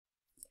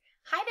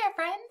Hi there,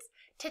 friends!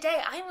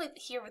 Today I'm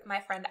here with my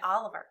friend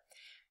Oliver,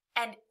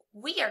 and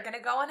we are going to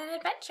go on an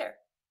adventure.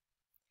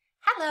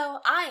 Hello,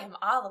 I am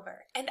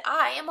Oliver, and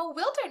I am a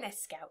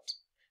wilderness scout.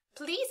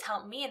 Please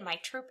help me and my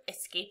troop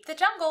escape the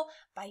jungle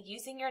by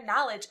using your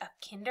knowledge of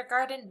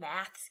kindergarten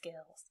math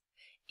skills.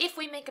 If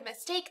we make a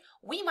mistake,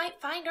 we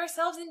might find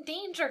ourselves in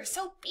danger,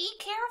 so be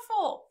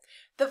careful.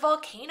 The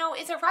volcano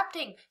is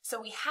erupting,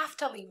 so we have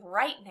to leave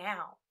right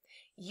now.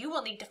 You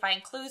will need to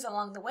find clues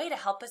along the way to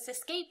help us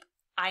escape.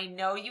 I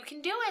know you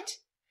can do it.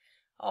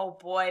 Oh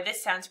boy,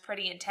 this sounds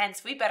pretty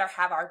intense. We better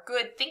have our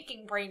good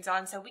thinking brains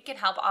on so we can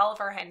help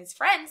Oliver and his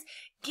friends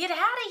get out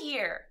of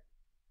here.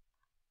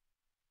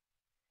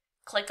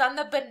 Click on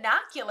the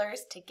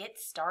binoculars to get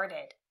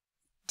started.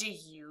 Do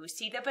you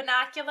see the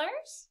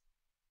binoculars?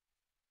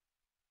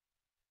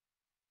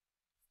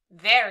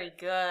 Very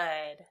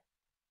good.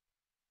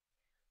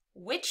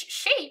 Which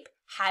shape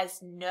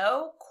has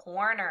no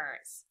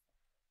corners?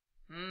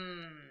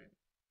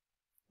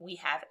 We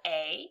have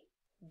A,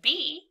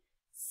 B,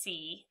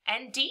 C,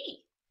 and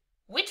D.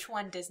 Which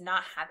one does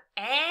not have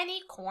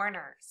any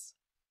corners?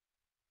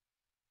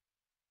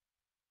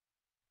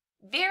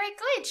 Very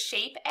good,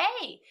 shape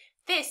A.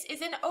 This is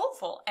an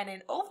oval, and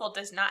an oval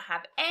does not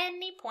have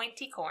any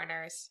pointy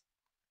corners.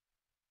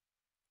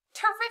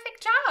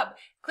 Terrific job!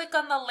 Click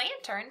on the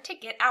lantern to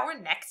get our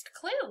next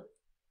clue.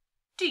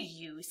 Do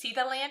you see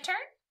the lantern?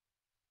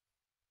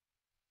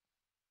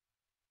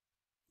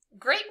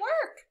 Great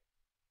work!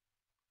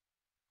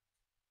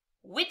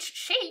 Which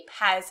shape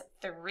has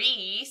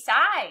 3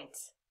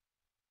 sides?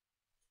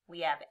 We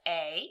have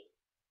A,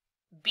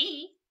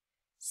 B,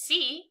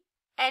 C,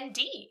 and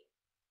D.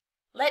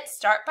 Let's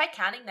start by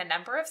counting the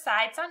number of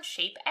sides on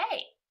shape A.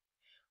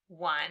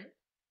 1,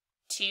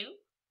 2,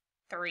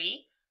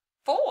 3,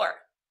 4.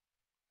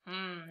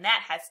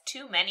 That has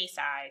too many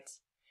sides.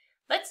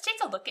 Let's take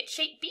a look at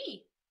shape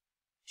B.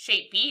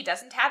 Shape B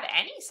doesn't have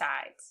any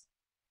sides.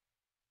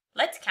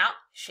 Let's count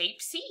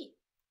shape C.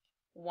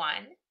 1,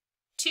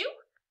 2,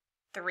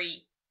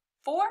 3,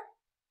 4,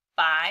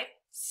 5,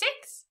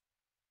 6.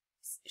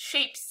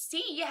 Shape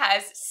C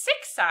has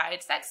 6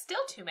 sides. That's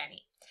still too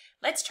many.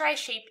 Let's try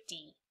shape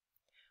D.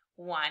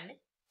 1,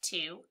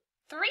 2,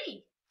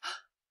 3.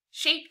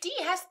 Shape D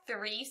has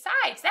 3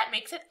 sides. That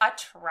makes it a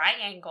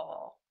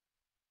triangle.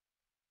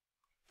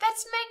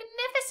 That's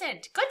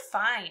magnificent. Good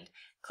find.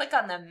 Click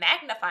on the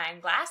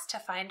magnifying glass to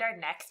find our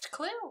next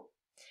clue.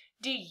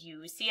 Do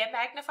you see a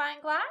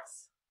magnifying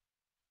glass?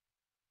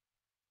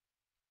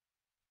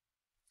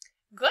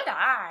 Good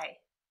eye.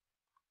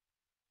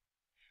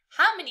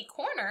 How many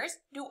corners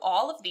do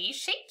all of these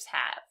shapes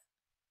have?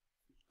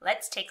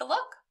 Let's take a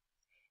look.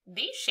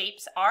 These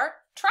shapes are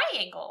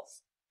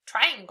triangles.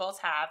 Triangles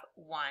have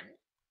 1,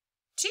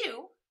 2,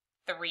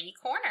 3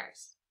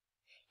 corners.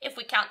 If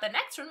we count the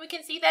next one, we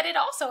can see that it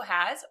also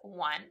has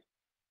 1,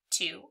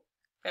 2,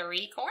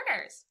 3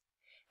 corners.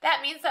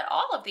 That means that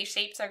all of these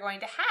shapes are going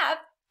to have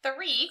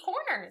 3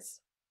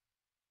 corners.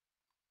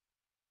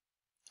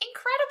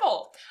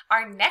 Incredible!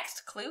 Our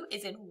next clue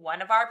is in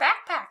one of our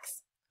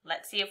backpacks.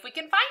 Let's see if we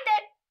can find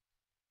it.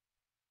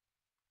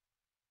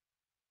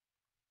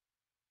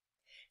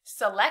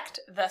 Select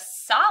the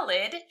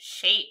solid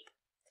shape.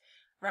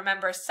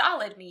 Remember,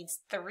 solid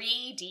means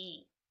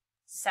 3D.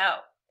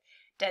 So,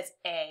 does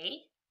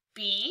A,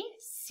 B,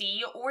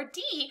 C, or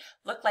D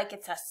look like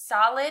it's a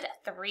solid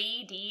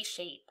 3D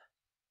shape?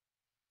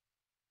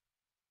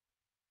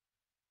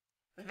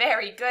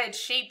 Very good.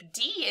 Shape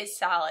D is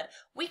solid.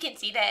 We can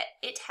see that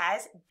it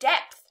has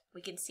depth.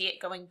 We can see it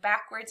going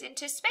backwards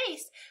into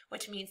space,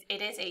 which means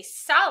it is a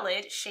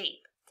solid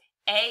shape.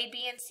 A,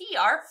 B, and C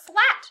are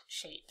flat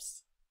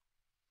shapes.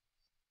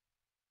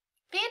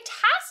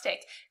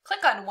 Fantastic!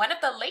 Click on one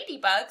of the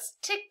ladybugs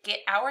to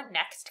get our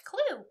next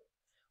clue.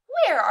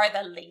 Where are the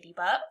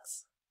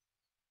ladybugs?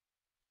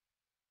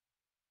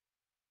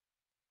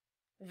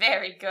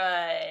 Very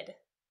good.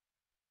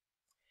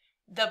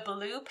 The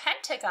blue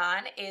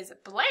pentagon is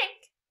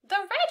blank the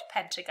red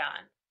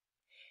pentagon.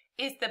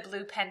 Is the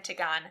blue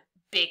pentagon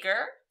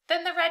bigger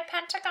than the red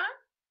pentagon?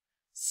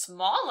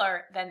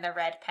 Smaller than the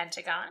red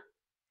pentagon?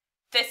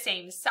 The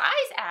same size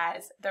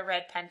as the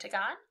red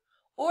pentagon?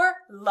 Or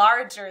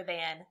larger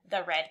than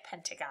the red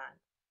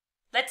pentagon?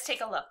 Let's take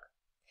a look.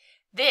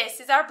 This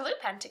is our blue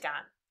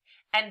pentagon,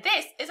 and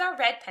this is our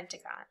red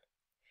pentagon.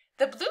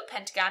 The blue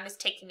pentagon is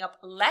taking up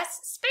less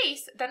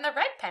space than the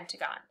red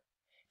pentagon.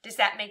 Does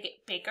that make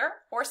it bigger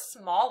or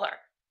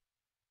smaller?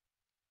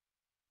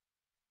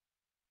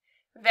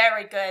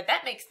 Very good.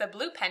 That makes the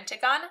blue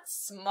pentagon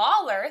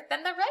smaller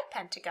than the red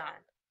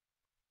pentagon.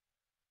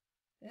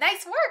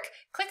 Nice work.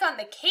 Click on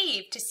the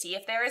cave to see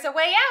if there is a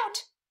way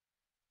out.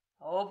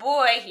 Oh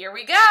boy, here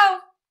we go.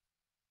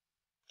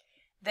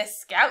 The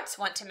scouts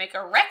want to make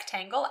a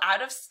rectangle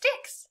out of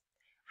sticks.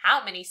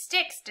 How many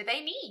sticks do they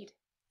need?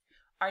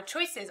 Our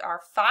choices are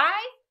 5,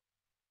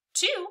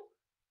 2,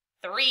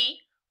 3,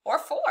 or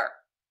 4.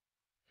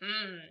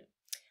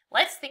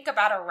 Let's think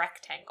about a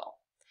rectangle.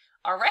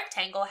 A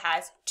rectangle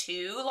has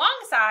 2 long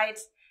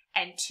sides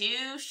and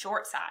 2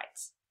 short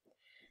sides.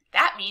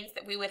 That means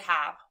that we would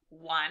have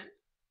 1,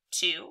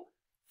 2,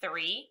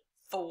 3,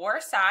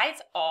 4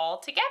 sides all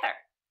together.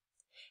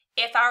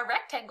 If our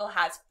rectangle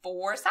has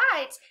 4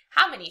 sides,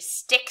 how many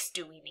sticks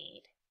do we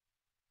need?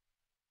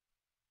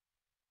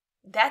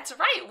 That's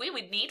right, we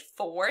would need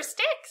 4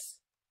 sticks.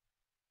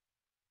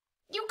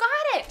 You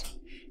got it!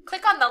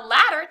 Click on the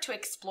ladder to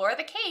explore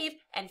the cave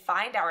and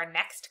find our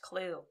next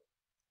clue.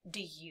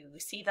 Do you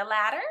see the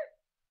ladder?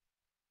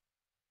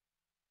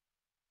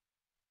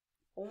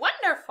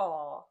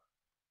 Wonderful!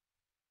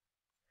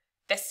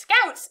 The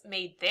scouts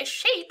made this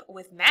shape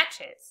with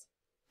matches.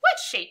 What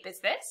shape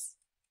is this?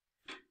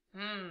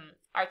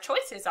 Our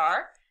choices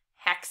are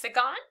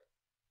hexagon,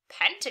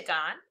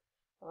 pentagon,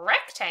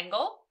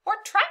 rectangle, or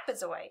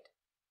trapezoid.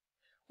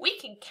 We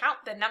can count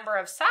the number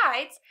of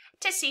sides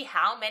to see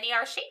how many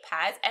our shape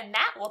has, and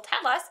that will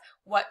tell us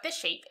what the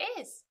shape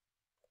is.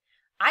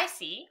 I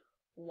see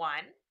 1,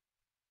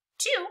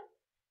 2,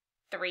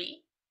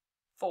 3,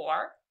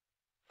 4,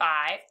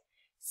 5,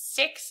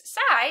 6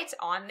 sides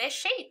on this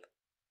shape.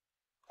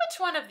 Which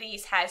one of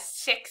these has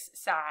 6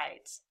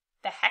 sides?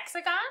 The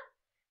hexagon,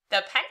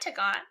 the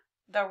pentagon,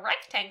 the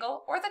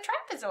rectangle, or the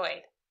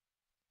trapezoid?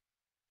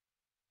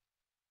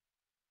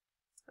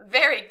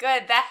 Very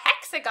good. The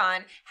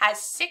hexagon has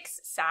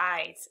 6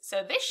 sides,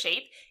 so this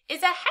shape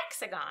is a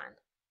hexagon.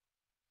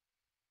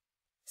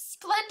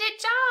 Splendid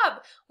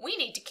job! We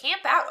need to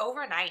camp out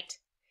overnight.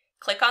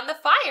 Click on the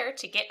fire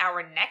to get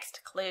our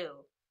next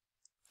clue.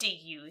 Do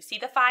you see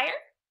the fire?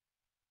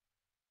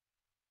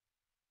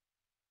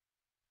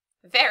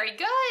 Very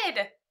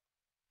good!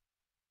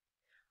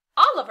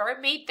 Oliver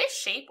made this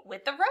shape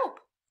with the rope.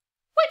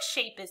 What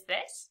shape is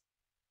this?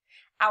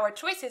 Our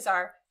choices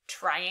are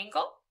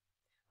triangle,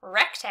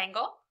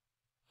 rectangle,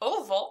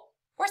 oval,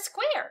 or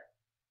square.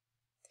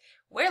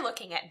 We're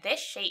looking at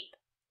this shape.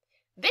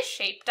 This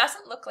shape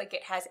doesn't look like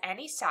it has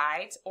any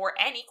sides or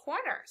any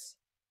corners.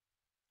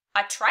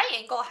 A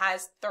triangle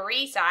has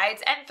 3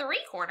 sides and 3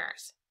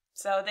 corners,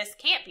 so this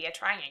can't be a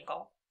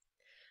triangle.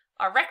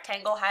 A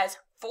rectangle has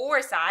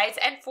 4 sides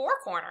and 4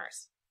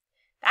 corners.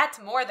 That's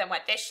more than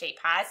what this shape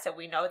has, so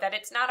we know that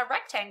it's not a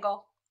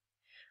rectangle.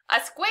 A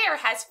square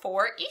has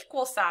 4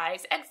 equal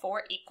sides and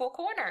 4 equal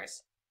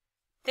corners.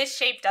 This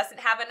shape doesn't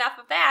have enough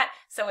of that,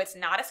 so it's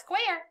not a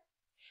square.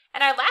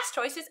 And our last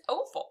choice is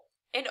oval.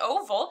 An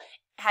oval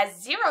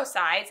has 0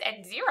 sides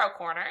and 0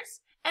 corners,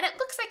 and it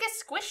looks like a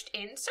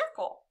squished-in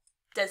circle.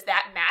 Does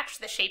that match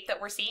the shape that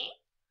we're seeing?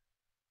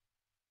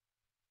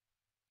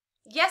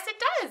 Yes, it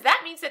does.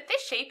 That means that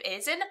this shape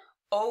is an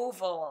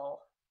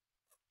oval.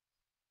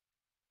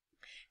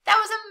 That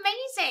was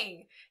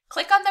amazing!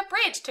 Click on the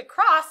bridge to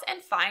cross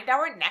and find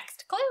our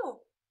next clue.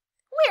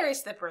 Where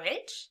is the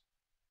bridge?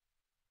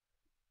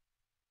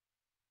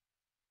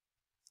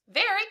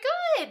 Very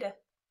good!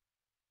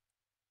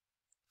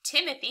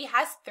 Timothy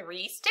has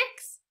 3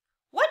 sticks.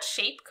 What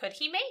shape could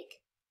he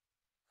make?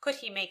 Could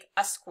he make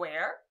a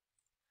square,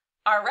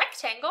 a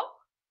rectangle,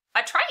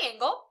 a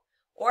triangle,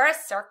 or a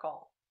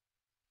circle?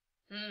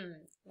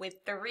 With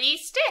 3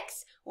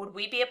 sticks, would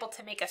we be able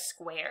to make a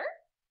square?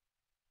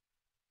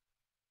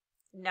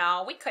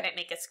 No, we couldn't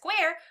make a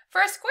square.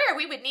 For a square,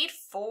 we would need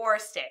 4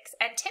 sticks,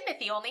 and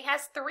Timothy only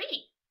has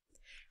 3.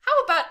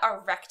 How about a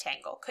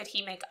rectangle? Could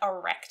he make a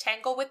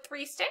rectangle with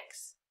 3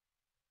 sticks?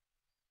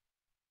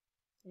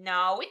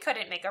 No, we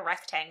couldn't make a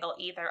rectangle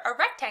either. A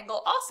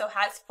rectangle also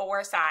has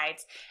 4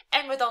 sides,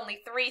 and with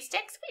only 3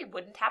 sticks, we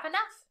wouldn't have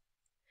enough.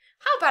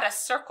 How about a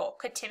circle?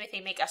 Could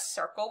Timothy make a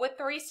circle with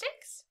 3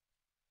 sticks?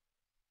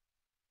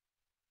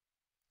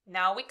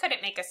 No, we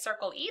couldn't make a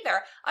circle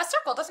either. A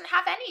circle doesn't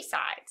have any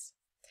sides.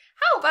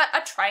 How about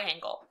a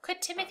triangle?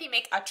 Could Timothy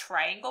make a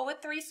triangle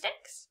with 3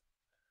 sticks?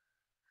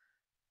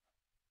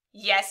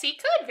 Yes, he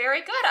could.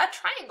 Very good. A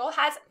triangle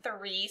has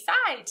 3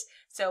 sides.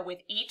 So with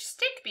each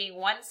stick being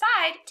 1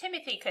 side,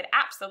 Timothy could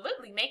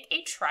absolutely make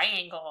a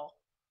triangle.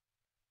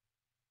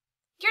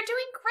 You're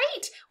doing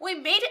great.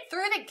 We made it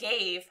through the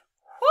cave.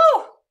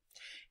 Whew!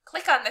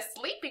 Click on the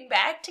sleeping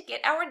bag to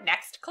get our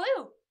next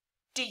clue.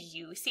 Do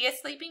you see a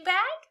sleeping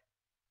bag?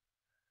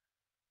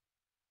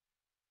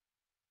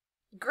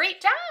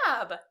 Great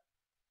job!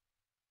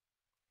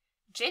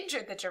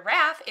 Ginger the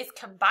giraffe is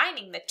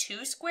combining the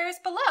 2 squares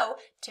below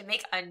to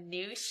make a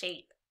new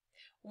shape.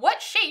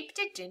 What shape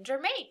did Ginger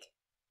make?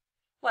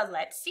 Well,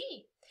 let's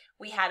see.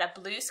 We had a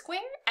blue square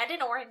and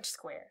an orange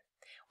square.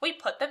 We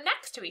put them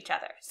next to each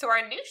other, so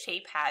our new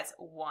shape has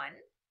 1,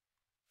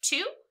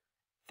 2,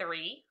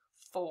 3,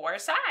 4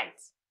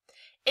 sides.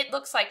 It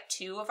looks like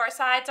 2 of our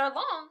sides are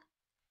long,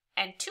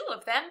 and 2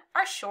 of them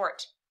are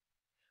short.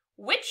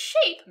 Which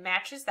shape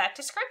matches that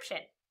description?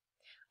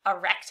 A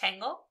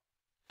rectangle,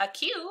 a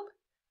cube,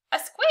 a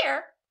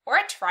square, or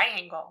a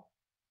triangle?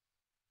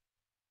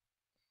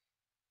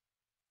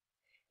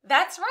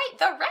 That's right,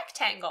 the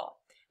rectangle.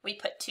 We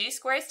put 2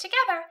 squares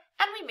together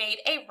and we made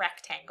a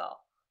rectangle.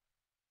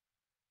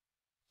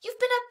 You've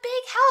been a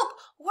big help.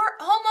 We're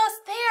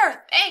almost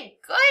there. Thank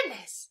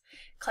goodness.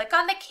 Click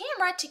on the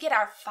camera to get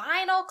our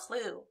final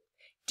clue.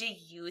 Do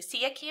you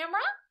see a camera?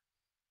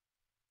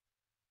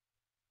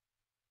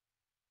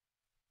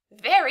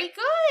 Very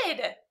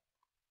good!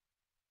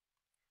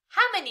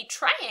 How many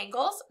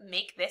triangles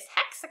make this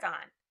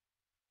hexagon?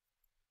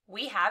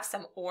 We have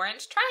some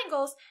orange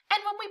triangles,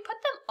 and when we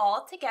put them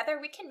all together,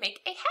 we can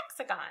make a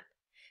hexagon.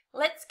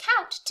 Let's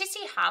count to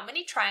see how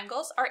many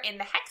triangles are in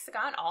the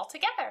hexagon all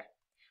together.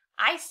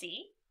 I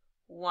see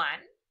 1,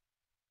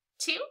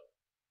 2,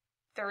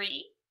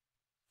 3,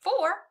 4,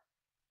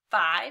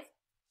 5,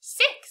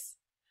 6.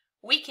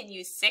 We can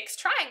use 6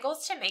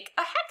 triangles to make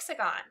a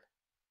hexagon.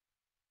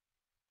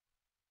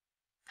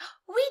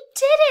 We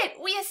did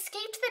it! We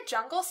escaped the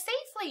jungle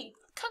safely!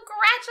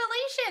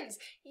 Congratulations!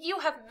 You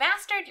have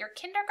mastered your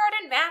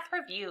kindergarten math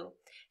review.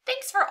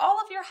 Thanks for all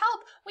of your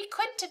help. We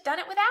couldn't have done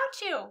it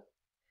without you.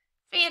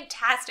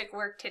 Fantastic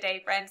work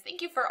today, friends.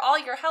 Thank you for all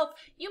your help.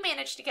 You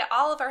managed to get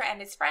Oliver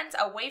and his friends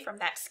away from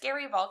that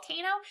scary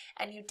volcano,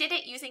 and you did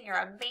it using your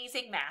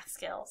amazing math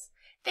skills.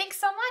 Thanks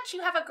so much.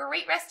 You have a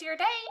great rest of your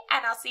day,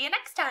 and I'll see you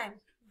next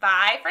time.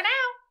 Bye for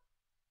now.